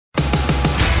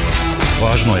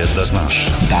Važno je da znaš.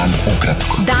 Dan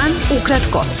ukratko. Dan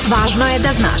ukratko. Važno je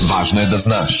da znaš. Važno je da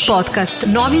znaš. Podcast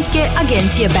novinske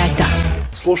agencije Beta.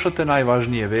 Slušate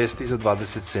najvažnije vesti za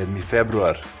 27.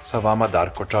 februar. Sa vama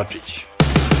Darko Čačić.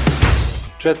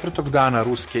 Četvrtog dana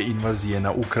ruske invazije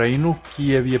na Ukrajinu,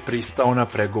 Kijev je pristao na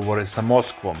pregovore sa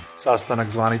Moskvom. Sastanak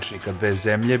zvaničnika dve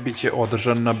zemlje biće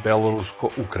održan na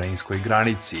belorusko-ukrajinskoj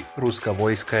granici. Ruska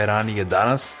vojska je ranije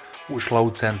danas ušla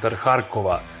u centar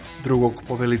Harkova, drugog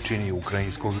po veličini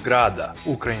ukrajinskog grada.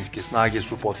 Ukrajinske snage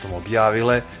su potom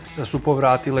objavile da su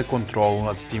povratile kontrolu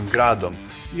nad tim gradom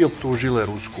i optužile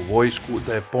rusku vojsku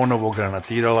da je ponovo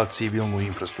granatirala civilnu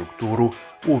infrastrukturu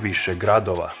u više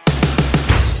gradova.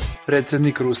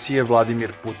 Predsednik Rusije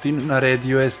Vladimir Putin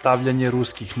naredio je stavljanje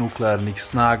ruskih nuklearnih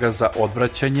snaga za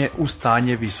odvraćanje u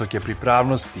stanje visoke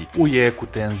pripravnosti u jeku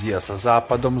tenzija sa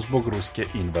Zapadom zbog ruske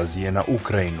invazije na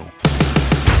Ukrajinu.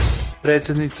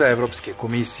 Predsednica Evropske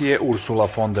komisije Ursula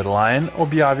von der Leyen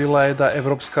objavila je da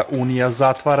Evropska unija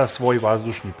zatvara svoj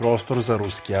vazdušni prostor za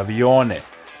ruske avione,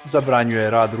 zabranjuje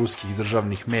rad ruskih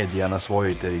državnih medija na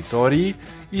svojoj teritoriji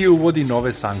i uvodi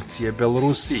nove sankcije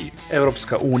Belorusiji.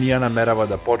 Evropska unija namerava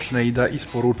da počne i da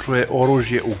isporučuje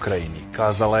oružje Ukrajini,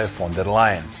 kazala je von der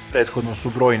Leyen. Prethodno su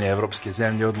brojne evropske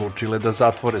zemlje odlučile da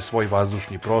zatvore svoj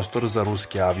vazdušni prostor za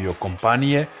ruske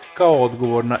aviokompanije kao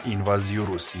odgovor na invaziju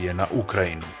Rusije na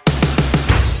Ukrajinu.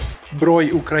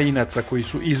 Broj Ukrajinaca koji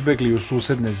su izbegli u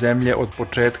susedne zemlje od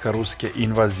početka ruske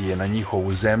invazije na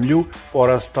njihovu zemlju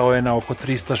porastao je na oko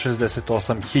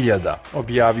 368.000,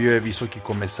 objavio je Visoki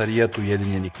komesarijat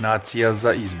Ujedinjenih nacija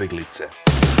za izbeglice.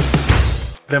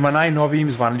 Prema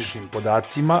najnovijim zvaničnim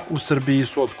podacima, u Srbiji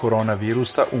su od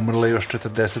koronavirusa umrle još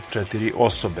 44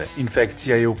 osobe.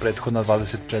 Infekcija je u prethodna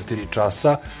 24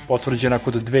 časa potvrđena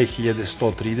kod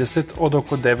 2130 od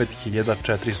oko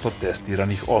 9400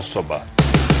 testiranih osoba.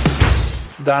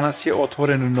 Danas je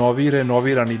otvoren novi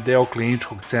renovirani deo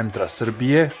Kliničkog centra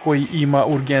Srbije koji ima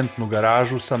urgentnu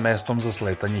garažu sa mestom za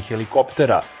sletanje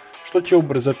helikoptera, što će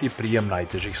ubrzati prijem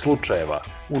najtežih slučajeva.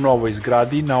 U novoj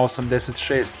zgradi na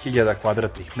 86.000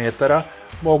 kvadratnih metara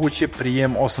moguće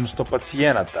prijem 800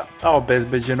 pacijenata, a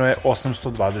obezbeđeno je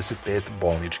 825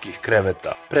 bolničkih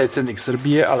kreveta. Predsednik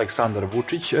Srbije Aleksandar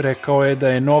Vučić rekao je da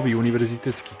je novi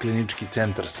Univerzitetski klinički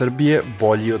centar Srbije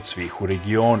bolji od svih u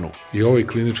regionu. I ovaj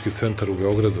klinički centar u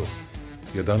Beogradu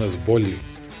je danas bolji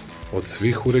od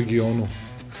svih u regionu,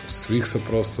 svih sa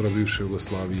prostora bivše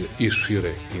Jugoslavije i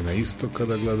šire i na istok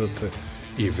kada gledate,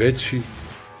 i veći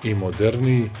i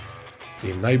moderniji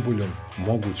i najboljom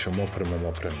mogućom opremom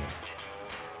opremljen.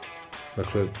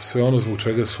 Dakle, sve ono zbog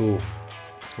čega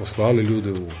smo slali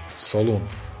ljude u Solun,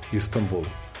 Istanbul,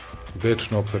 Beč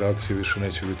na operacije više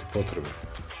neće biti potrebe.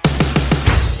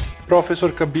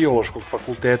 Profesorka Biološkog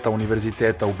fakulteta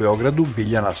Univerziteta u Beogradu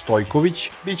Biljana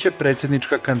Stojković biće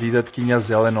predsednička kandidatkinja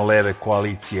Zeleno-leve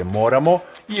koalicije Moramo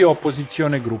i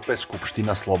opozicione grupe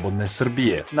Skupština Slobodne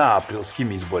Srbije na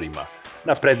aprilskim izborima.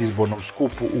 Na predizbornom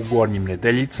skupu u Gornjim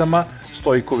Nedeljicama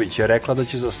Stojković je rekla da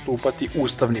će zastupati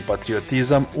ustavni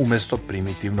patriotizam umesto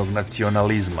primitivnog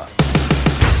nacionalizma.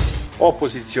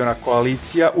 Opoziciona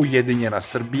koalicija Ujedinjena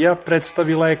Srbija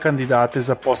predstavila je kandidate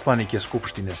za poslanike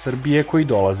Skupštine Srbije koji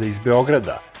dolaze iz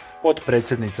Beograda.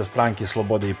 Potpredsednica Stranke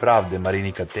Slobode i pravde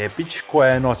Marinika Tepić, koja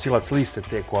je nosilac liste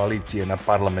te koalicije na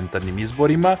parlamentarnim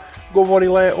izborima,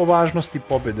 govorila je o važnosti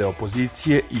pobede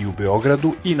opozicije i u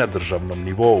Beogradu i na državnom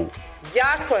nivou.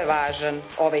 Jako je važan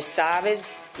ovaj savez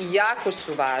i jako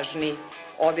su važni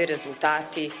ovi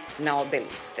rezultati na obe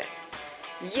liste.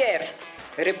 Jer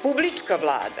republička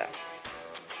vlada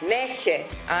neke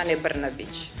Ane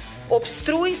Brnabić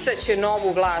opstruisaće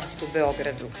novu vlast u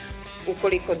Beogradu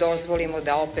ukoliko dozvolimo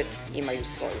da opet imaju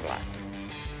svoju vladu.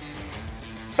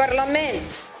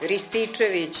 Parlament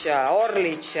Rističevića,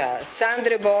 Orlića,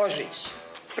 Sandre Božić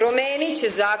promenit će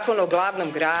zakon o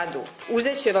glavnom gradu,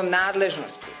 uzeće vam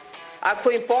nadležnosti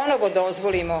ako im ponovo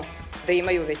dozvolimo da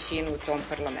imaju većinu u tom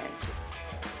parlamentu.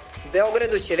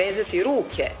 Beogradu će vezati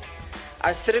ruke,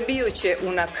 a Srbiju će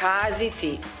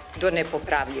unakaziti do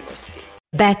nepopravljivosti.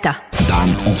 Beta.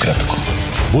 Dan ukratko.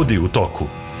 Budi u toku.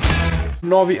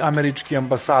 Novi američki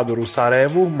ambasador u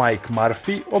Sarajevu, Mike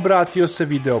Murphy, obratio se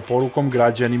video porukom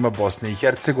građanima Bosne i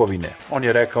Hercegovine. On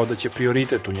je rekao da će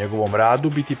prioritet u njegovom radu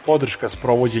biti podrška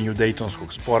sprovođenju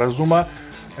Dejtonskog sporazuma,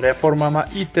 reformama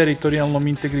i teritorijalnom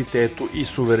integritetu i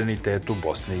suverenitetu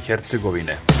Bosne i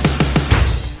Hercegovine.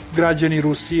 Građani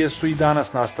Rusije su i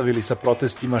danas nastavili sa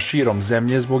protestima širom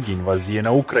zemlje zbog invazije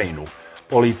na Ukrajinu.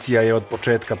 Policija je od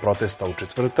početka protesta u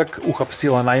četvrtak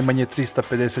uhapsila najmanje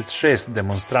 356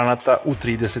 demonstranata u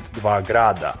 32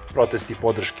 grada. Protesti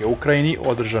podrške Ukrajini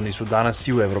održani su danas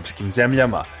i u evropskim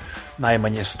zemljama.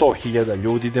 Najmanje 100.000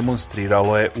 ljudi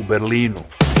demonstriralo je u Berlinu.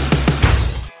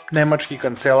 Nemački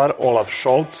kancelar Olaf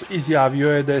Scholz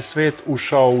izjavio je da je svet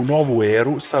ušao u novu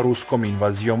eru sa ruskom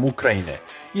invazijom Ukrajine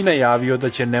i najavio da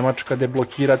će Nemačka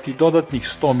deblokirati dodatnih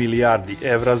 100 milijardi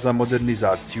evra za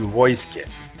modernizaciju vojske.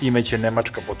 Time će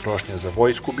nemačka potrošnja za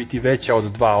vojsku biti veća od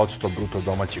 2% bruto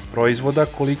domaćeg proizvoda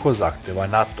koliko zahteva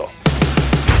NATO.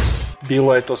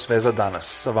 Bilo je to sve za danas.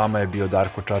 Sa vama je bio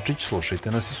Darko Čačić,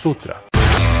 slušajte nas i sutra.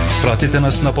 Pratite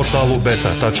nas na portalu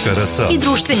beta.rs I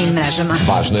društvenim mrežama.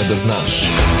 Važno je da znaš.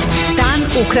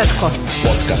 Dan ukratko.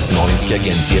 Podcast novinske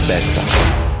agencije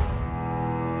Beta.